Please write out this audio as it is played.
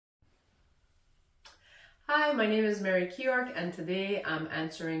Hi, my name is Mary Keyork, and today I'm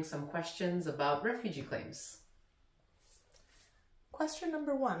answering some questions about refugee claims. Question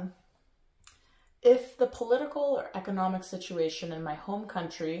number 1. If the political or economic situation in my home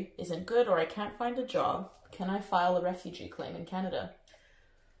country isn't good or I can't find a job, can I file a refugee claim in Canada?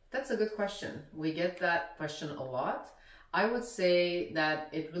 That's a good question. We get that question a lot. I would say that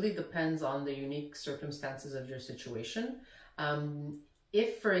it really depends on the unique circumstances of your situation.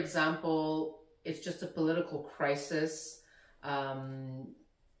 If, for example, it's just a political crisis,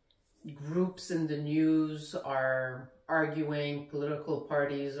 groups in the news are arguing, political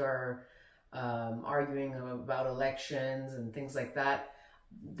parties are arguing about elections and things like that,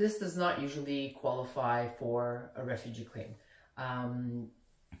 this does not usually qualify for a refugee claim.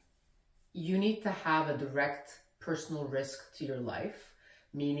 You need to have a direct personal risk to your life,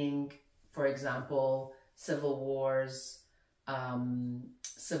 meaning, for example, civil wars,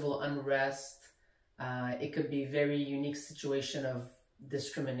 civil unrest. It could be a very unique situation of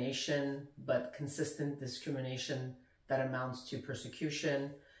discrimination, but consistent discrimination that amounts to persecution.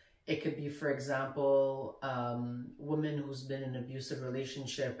 It could be, for example, a woman who's been in an abusive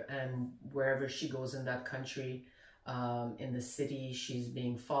relationship and wherever she goes in that country, in the city, she's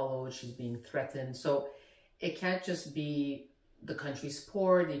being followed, she's being threatened. So it can't just be the country's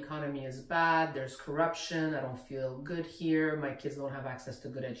poor, the economy is bad, there's corruption, I don't feel good here, my kids don't have access to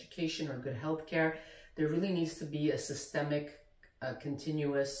good education or good health care. There really needs to be a systemic,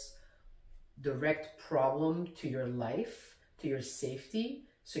 continuous, direct problem to your life, to your safety,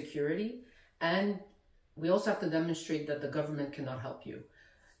 security, and we also have to demonstrate that the government cannot help you.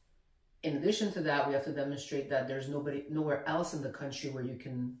 In addition to that, we have to demonstrate that there's nowhere else in the country where you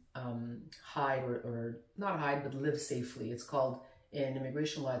can hide or not hide, but live safely. It's called, in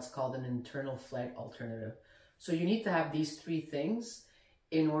immigration law, it's called an internal flight alternative. So you need to have these three things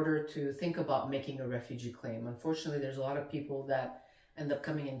in order to think about making a refugee claim. Unfortunately, there's a lot of people that end up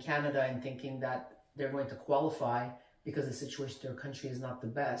coming in Canada and thinking that they're going to qualify because the situation in their country is not the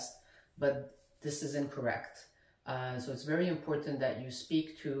best, but this is incorrect. So it's very important that you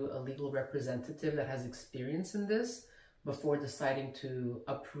speak to a legal representative that has experience in this before deciding to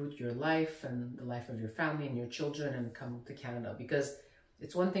uproot your life and the life of your family and your children and come to Canada, because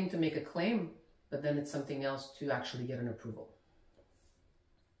it's one thing to make a claim, but then it's something else to actually get an approval.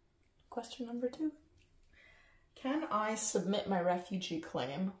 Question number 2. Can I submit my refugee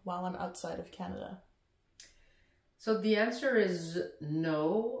claim while I'm outside of Canada? So the answer is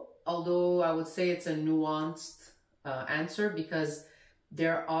no, although I would say it's a nuanced answer, because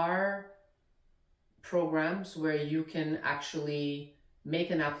there are programs where you can actually make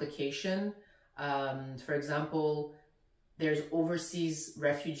an application. For example, there's overseas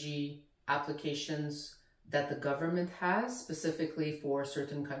refugee applications that the government has specifically for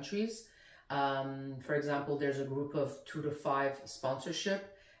certain countries. For example, there's a group of 2 to 5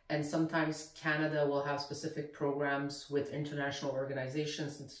 sponsorship, and sometimes Canada will have specific programs with international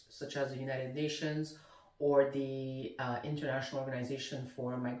organizations such as the United Nations or the International Organization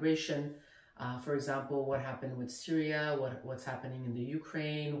for Migration. For example, what happened with Syria, what's happening in the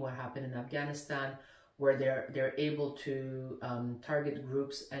Ukraine, what happened in Afghanistan, where they're able to target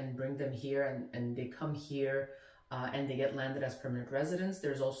groups and bring them here, and they come here and they get landed as permanent residents.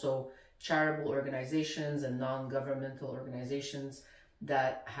 There's also charitable organizations and non-governmental organizations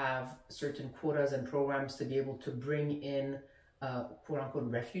that have certain quotas and programs to be able to bring in quote-unquote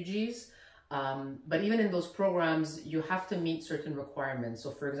refugees. But even in those programs, you have to meet certain requirements.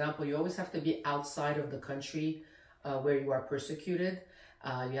 So for example, you always have to be outside of the country where you are persecuted.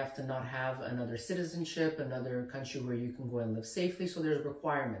 You have to not have another citizenship, another country where you can go and live safely. So there's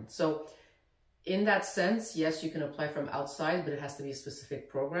requirements. So in that sense, yes, you can apply from outside, but it has to be a specific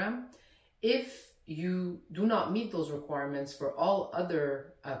program. If you do not meet those requirements for all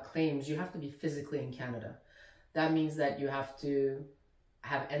other claims, you have to be physically in Canada. That means that you have to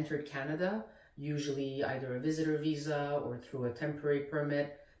have entered Canada, usually either a visitor visa or through a temporary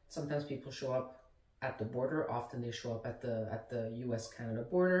permit. Sometimes people show up at the border. Often they show up at the US-Canada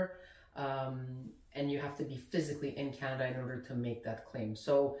border. And you have to be physically in Canada in order to make that claim.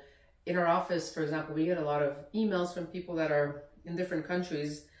 So in our office, for example, we get a lot of emails from people that are in different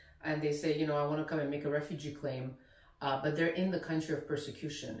countries, and they say, you know, I want to come and make a refugee claim, but they're in the country of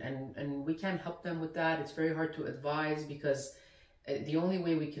persecution, and we can't help them with that. It's very hard to advise, because the only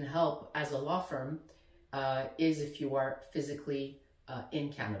way we can help as a law firm is if you are physically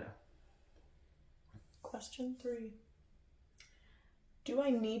in Canada. Question 3. Do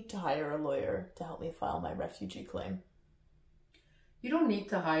I need to hire a lawyer to help me file my refugee claim? You don't need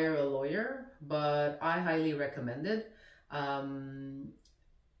to hire a lawyer, but I highly recommend it.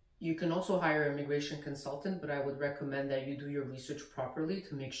 You can also hire an immigration consultant, but I would recommend that you do your research properly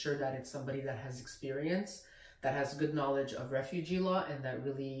to make sure that it's somebody that has experience, that has good knowledge of refugee law, and that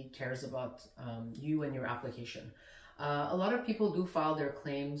really cares about you and your application. A lot of people do file their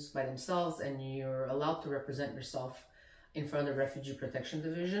claims by themselves, and you're allowed to represent yourself in front of the Refugee Protection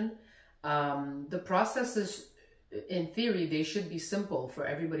Division. The process is, in theory, they should be simple for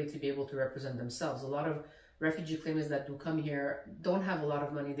everybody to be able to represent themselves. A lot of refugee claimants that do come here don't have a lot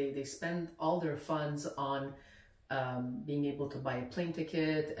of money. They spend all their funds on being able to buy a plane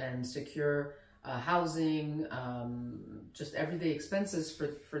ticket and secure housing, just everyday expenses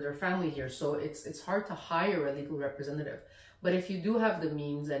for their family here. So it's hard to hire a legal representative. But if you do have the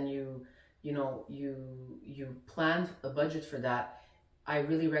means and you planned a budget for that, I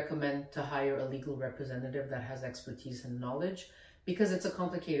really recommend to hire a legal representative that has expertise and knowledge, because it's a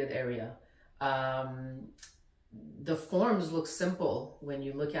complicated area. The forms look simple when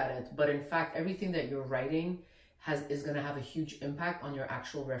you look at it, but in fact, everything that you're writing is going to have a huge impact on your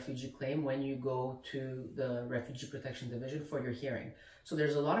actual refugee claim when you go to the Refugee Protection Division for your hearing. So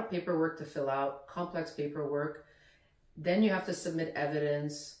there's a lot of paperwork to fill out, complex paperwork. Then you have to submit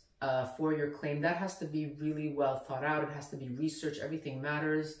evidence for your claim. That has to be really well thought out. It has to be researched. Everything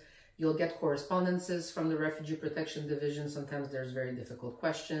matters. You'll get correspondences from the Refugee Protection Division. Sometimes there's very difficult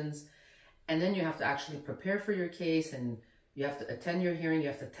questions. And then you have to actually prepare for your case, and you have to attend your hearing, you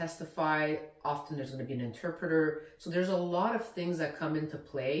have to testify. Often there's going to be an interpreter. So there's a lot of things that come into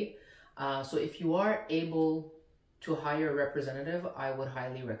play. So if you are able to hire a representative, I would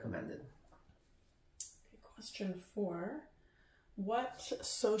highly recommend it. Okay, question 4. What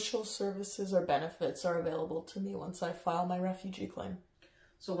social services or benefits are available to me once I file my refugee claim?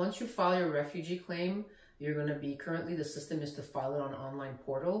 So once you file your refugee claim, you're going to be, currently the system is to file it on an online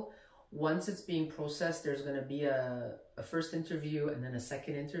portal. Once it's being processed, there's going to be a first interview and then a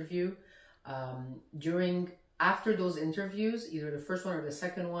second interview. After those interviews, either the first one or the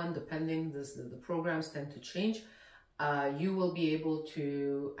second one, depending, the programs tend to change, you will be able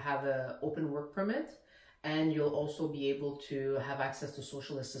to have an open work permit, and you'll also be able to have access to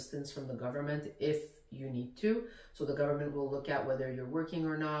social assistance from the government if you need to. So the government will look at whether you're working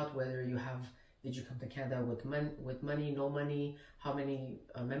or not, whether you have, did you come to Canada with money, no money, how many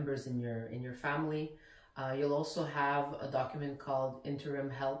members in your family. You'll also have a document called interim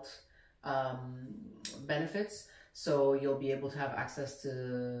health benefits. So you'll be able to have access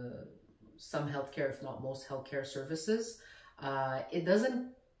to some healthcare, if not most healthcare services. It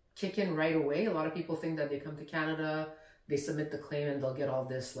doesn't kick in right away. A lot of people think that they come to Canada, they submit the claim, and they'll get all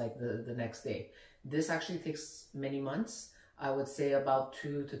this like the next day. This actually takes many months. I would say about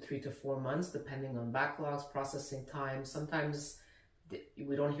 2 to 3 to 4 months, depending on backlogs, processing time. Sometimes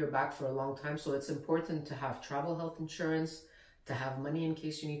we don't hear back for a long time. So it's important to have travel health insurance, to have money in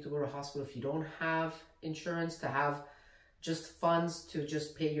case you need to go to the hospital if you don't have insurance, to have just funds to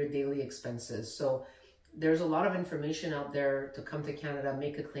just pay your daily expenses. So there's a lot of information out there to come to Canada,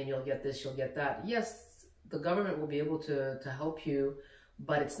 make a claim, you'll get this, you'll get that. Yes, the government will be able to help you,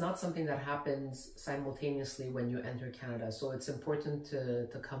 but it's not something that happens simultaneously when you enter Canada. So it's important to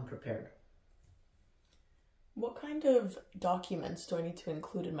come prepared. What kind of documents do I need to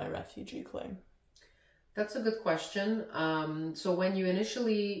include in my refugee claim? That's a good question. So when you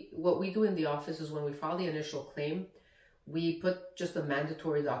initially, what we do in the office is when we file the initial claim, we put just the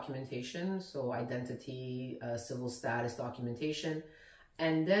mandatory documentation, so identity, civil status documentation,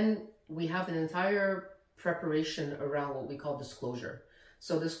 and then we have an entire preparation around what we call disclosure.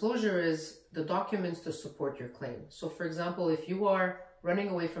 So disclosure is the documents to support your claim. So for example, if you are running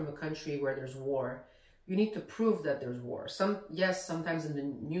away from a country where there's war, you need to prove that there's war. Yes, sometimes in the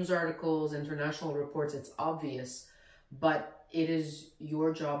news articles, international reports, it's obvious, but it is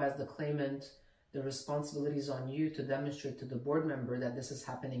your job as the claimant, the responsibility is on you to demonstrate to the board member that this is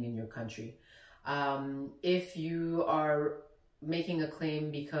happening in your country. If you are making a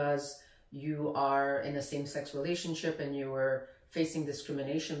claim because you are in a same-sex relationship and you were facing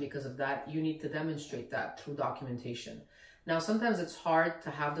discrimination because of that, you need to demonstrate that through documentation. Now, sometimes it's hard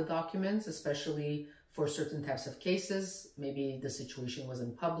to have the documents, especially for certain types of cases. Maybe the situation was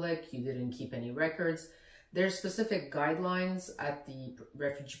in public, you didn't keep any records. There's specific guidelines at the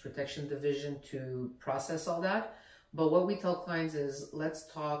Refugee Protection Division to process all that. But what we tell clients is, let's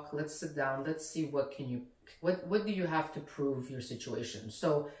talk, let's sit down, let's see what do you have to prove your situation.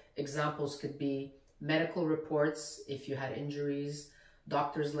 So examples could be medical reports if you had injuries,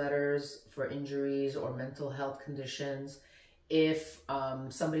 doctor's letters for injuries or mental health conditions. If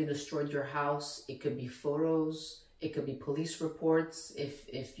somebody destroyed your house, it could be photos, it could be police reports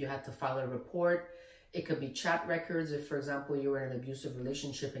if you had to file a report. It could be chat records. If, for example, you were in an abusive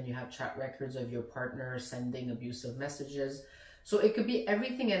relationship and you have chat records of your partner sending abusive messages. So it could be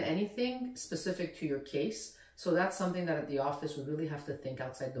everything and anything specific to your case. So that's something that at the office we really have to think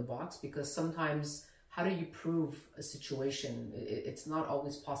outside the box, because sometimes how do you prove a situation? It's not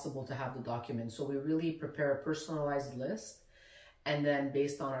always possible to have the documents. So we really prepare a personalized list, and then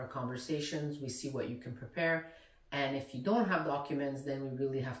based on our conversations, we see what you can prepare. And if you don't have documents, then we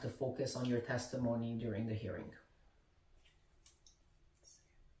really have to focus on your testimony during the hearing.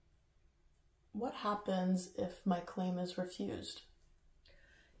 What happens if my claim is refused?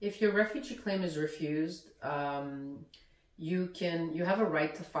 If your refugee claim is refused, you have a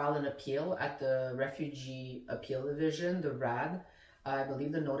right to file an appeal at the Refugee Appeal Division, the RAD. I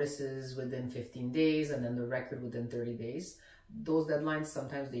believe the notice is within 15 days and then the record within 30 days. Those deadlines,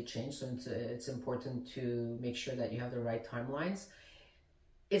 sometimes they change, so it's important to make sure that you have the right timelines.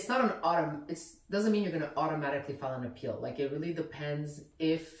 It's not it doesn't mean you're going to automatically file an appeal. Like, it really depends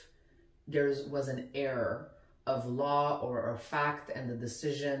if there was an error of law or fact, and the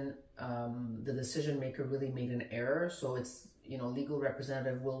decision maker really made an error. So it's, legal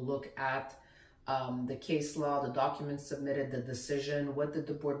representative will look at the case law, the documents submitted, the decision, what did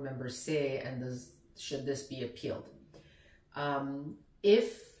the board members say, and should this be appealed?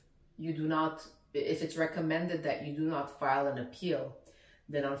 If it's recommended that you do not file an appeal,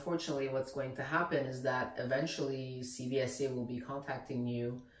 then unfortunately what's going to happen is that eventually CVSA will be contacting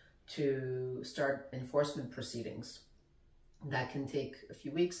you to start enforcement proceedings. That can take a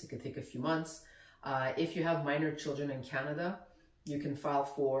few weeks, it could take a few months. If you have minor children in Canada, you can file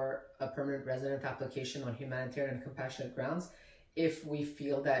for a permanent resident application on humanitarian and compassionate grounds if we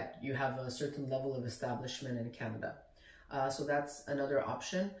feel that you have a certain level of establishment in Canada. So that's another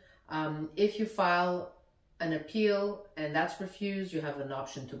option. If you file an appeal and that's refused, you have an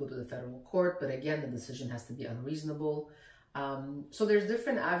option to go to the federal court, but again, the decision has to be unreasonable. So there's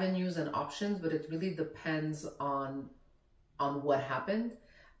different avenues and options, but it really depends on what happened.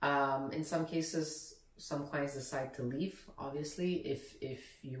 In some cases, some clients decide to leave. Obviously,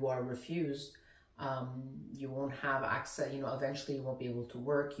 if you are refused, you won't have access, eventually you won't be able to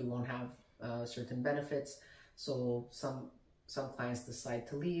work, you won't have certain benefits. So some clients decide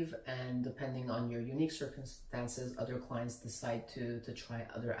to leave, and depending on your unique circumstances, other clients decide to try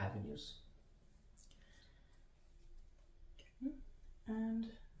other avenues. And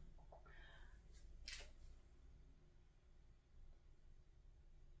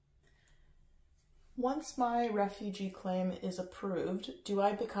once my refugee claim is approved, do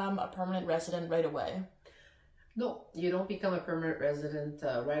I become a permanent resident right away? No, you don't become a permanent resident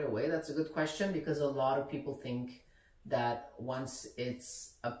right away. That's a good question, because a lot of people think that once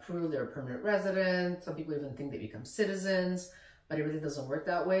it's approved, they're a permanent resident. Some people even think they become citizens, but it really doesn't work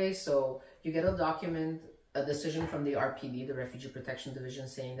that way. So you get a decision from the RPD, the Refugee Protection Division,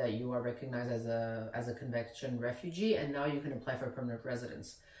 saying that you are recognized as a convention refugee, and now you can apply for permanent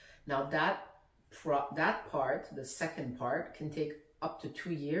residence. Now that part, the second part, can take up to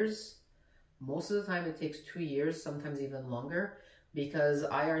 2 years. Most of the time it takes 2 years, sometimes even longer, because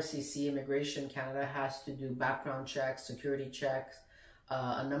IRCC, Immigration Canada, has to do background checks, security checks,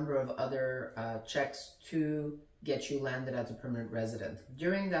 a number of other checks to get you landed as a permanent resident.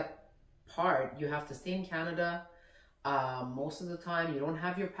 During that part, you have to stay in Canada. Most of the time you don't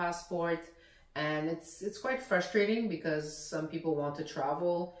have your passport, and it's quite frustrating because some people want to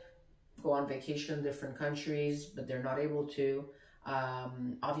travel, go on vacation in different countries, but they're not able to.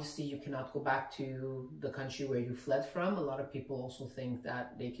 Obviously you cannot go back to the country where you fled from. A lot of people also think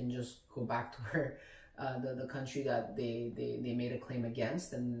that they can just go back to where the country that they made a claim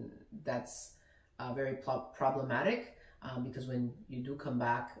against, and that's very problematic. Because when you do come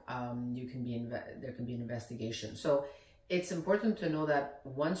back, there can be an investigation. So it's important to know that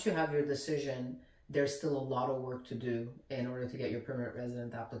once you have your decision, there's still a lot of work to do in order to get your permanent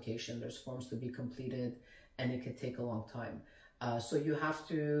resident application. There's forms to be completed, and it could take a long time. So you have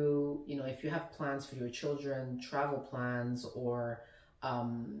to, if you have plans for your children, travel plans, or,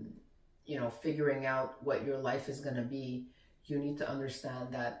 figuring out what your life is going to be, you need to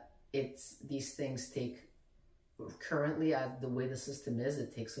understand that these things take, currently, the way the system is,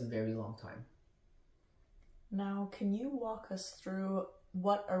 it takes a very long time. Now, can you walk us through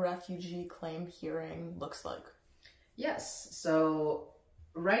what a refugee claim hearing looks like? Yes. So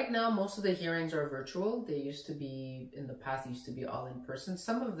right now, most of the hearings are virtual. They used to be, in the past, used to be all in person.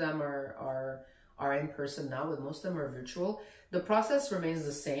 Some of them are in person now, but most of them are virtual. The process remains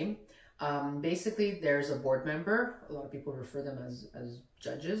the same. Basically, there's a board member. A lot of people refer them as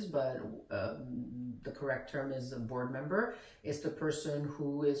judges, but the correct term is a board member. It's the person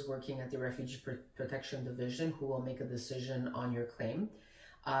who is working at the Refugee Protection Division who will make a decision on your claim.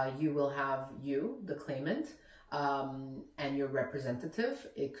 You will have the claimant, and your representative.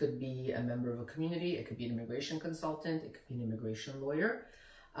 It could be a member of a community, it could be an immigration consultant, it could be an immigration lawyer.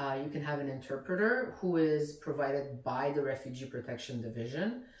 You can have an interpreter who is provided by the Refugee Protection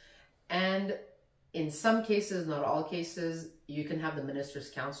Division. And in some cases, not all cases, you can have the Minister's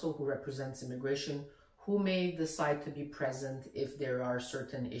Council who represents immigration, who may decide to be present if there are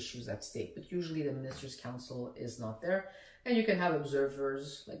certain issues at stake. But usually the Minister's Council is not there. And you can have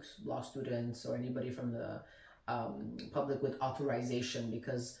observers like law students or anybody from the public with authorization,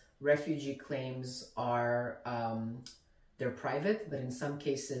 because refugee claims are, they're private, but in some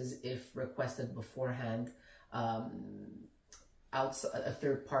cases, if requested beforehand, a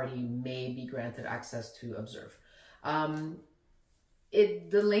third party may be granted access to observe.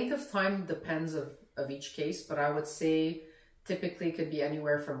 The length of time depends of each case, but I would say typically it could be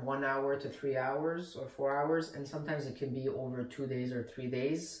anywhere from 1 hour to 3 hours or 4 hours, and sometimes it can be over 2 days or 3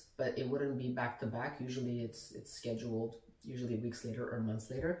 days, but it wouldn't be back to back. Usually it's scheduled, usually weeks later or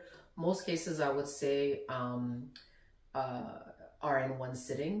months later. Most cases I would say are in one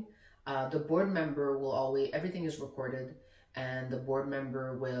sitting. The board member will always, everything is recorded, and the board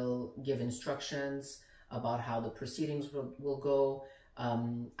member will give instructions about how the proceedings will go,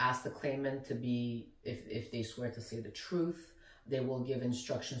 ask the claimant to be, if they swear to say the truth. They will give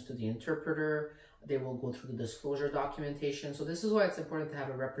instructions to the interpreter. They will go through the disclosure documentation. So this is why it's important to have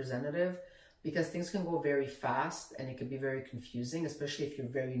a representative, because things can go very fast and it can be very confusing, especially if you're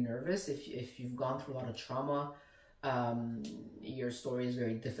very nervous. If you've gone through a lot of trauma, your story is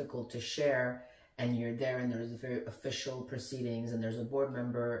very difficult to share, and you're there and there's very official proceedings and there's a board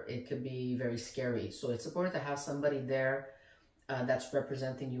member, it could be very scary. So it's important to have somebody there that's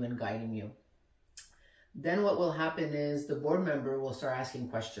representing you and guiding you. Then what will happen is the board member will start asking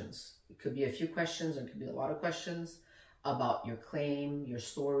questions. It could be a few questions, or it could be a lot of questions about your claim, your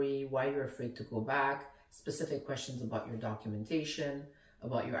story, why you're afraid to go back, specific questions about your documentation,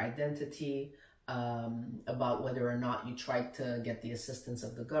 about your identity, about whether or not you tried to get the assistance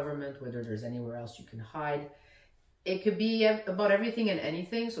of the government, whether there's anywhere else you can hide. It could be about everything and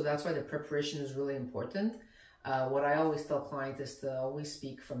anything, so that's why the preparation is really important. What I always tell clients is to always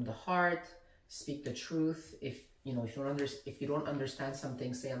speak from the heart, speak the truth. If you don't understand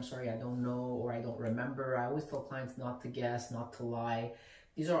something, say, I'm sorry, I don't know, or I don't remember. I always tell clients not to guess, not to lie.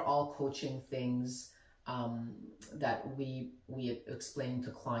 These are all coaching things that we explain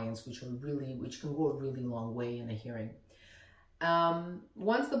to clients, which can go a really long way in a hearing.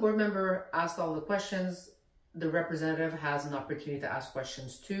 Once the board member asks all the questions, the representative has an opportunity to ask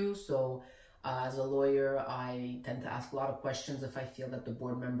questions too. So as a lawyer, I tend to ask a lot of questions if I feel that the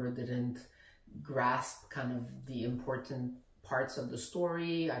board member didn't grasp kind of the important parts of the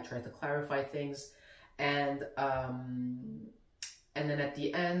story. I try to clarify things, and then at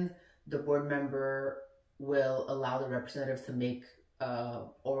the end, the board member will allow the representative to make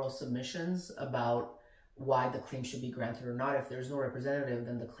oral submissions about why the claim should be granted or not. If there's no representative,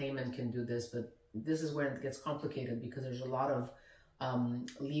 then the claimant can do this, but this is where it gets complicated because there's a lot of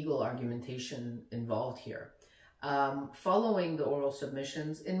legal argumentation involved here. Following the oral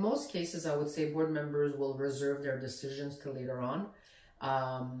submissions, in most cases, I would say board members will reserve their decisions to later on.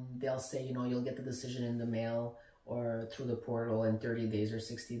 They'll say, you'll get the decision in the mail or through the portal in 30 days or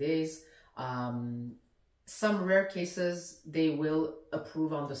 60 days. Some rare cases, they will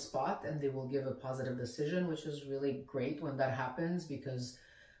approve on the spot and they will give a positive decision, which is really great when that happens, because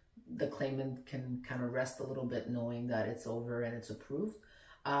the claimant can kind of rest a little bit knowing that it's over and it's approved.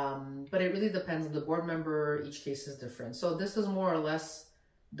 But it really depends on the board member. Each case is different. So this is more or less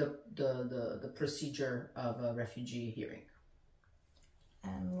the procedure of a refugee hearing.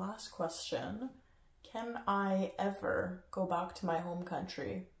 And last question, can I ever go back to my home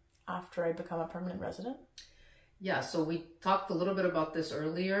country after I become a permanent resident? Yeah, so we talked a little bit about this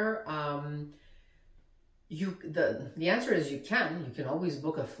earlier. The answer is you can always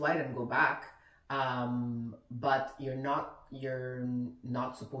book a flight and go back, but you're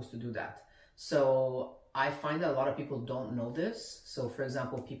not supposed to do that. So I find that a lot of people don't know this. So for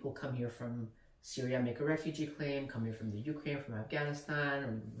example, people come here from Syria, make a refugee claim, come here from the Ukraine, from Afghanistan,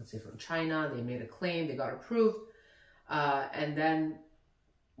 or let's say from China, they made a claim, they got approved, and then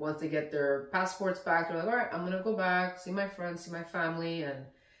once they get their passports back, they're like, all right, I'm gonna go back, see my friends, see my family,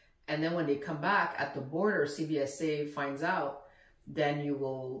 and then when they come back at the border, CBSA finds out, then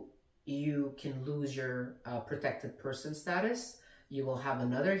you can lose your protected person status. you will have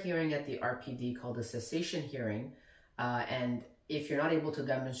another hearing at the RPD called a cessation hearing. And if you're not able to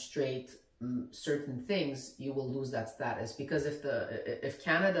demonstrate certain things, you will lose that status. Because if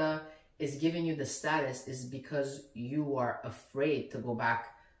Canada is giving you the status, is because you are afraid to go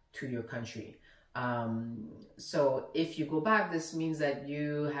back to your country. So if you go back, this means that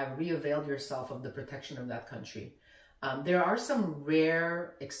you have re-availed yourself of the protection of that country. There are some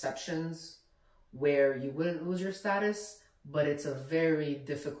rare exceptions where you wouldn't lose your status, but it's a very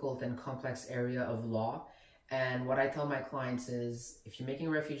difficult and complex area of law. And what I tell my clients is, if you're making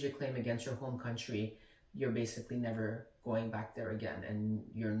a refugee claim against your home country, you're basically never going back there again, and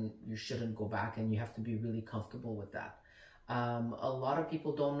you shouldn't go back, and you have to be really comfortable with that. A lot of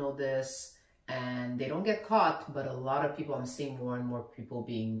people don't know this, and they don't get caught, but a lot of people, I'm seeing more and more people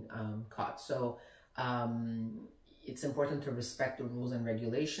being caught. So it's important to respect the rules and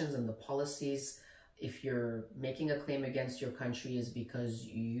regulations and the policies. If you're making a claim against your country, is because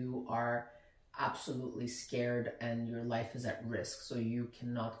you are absolutely scared and your life is at risk, so you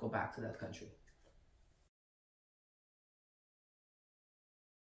cannot go back to that country.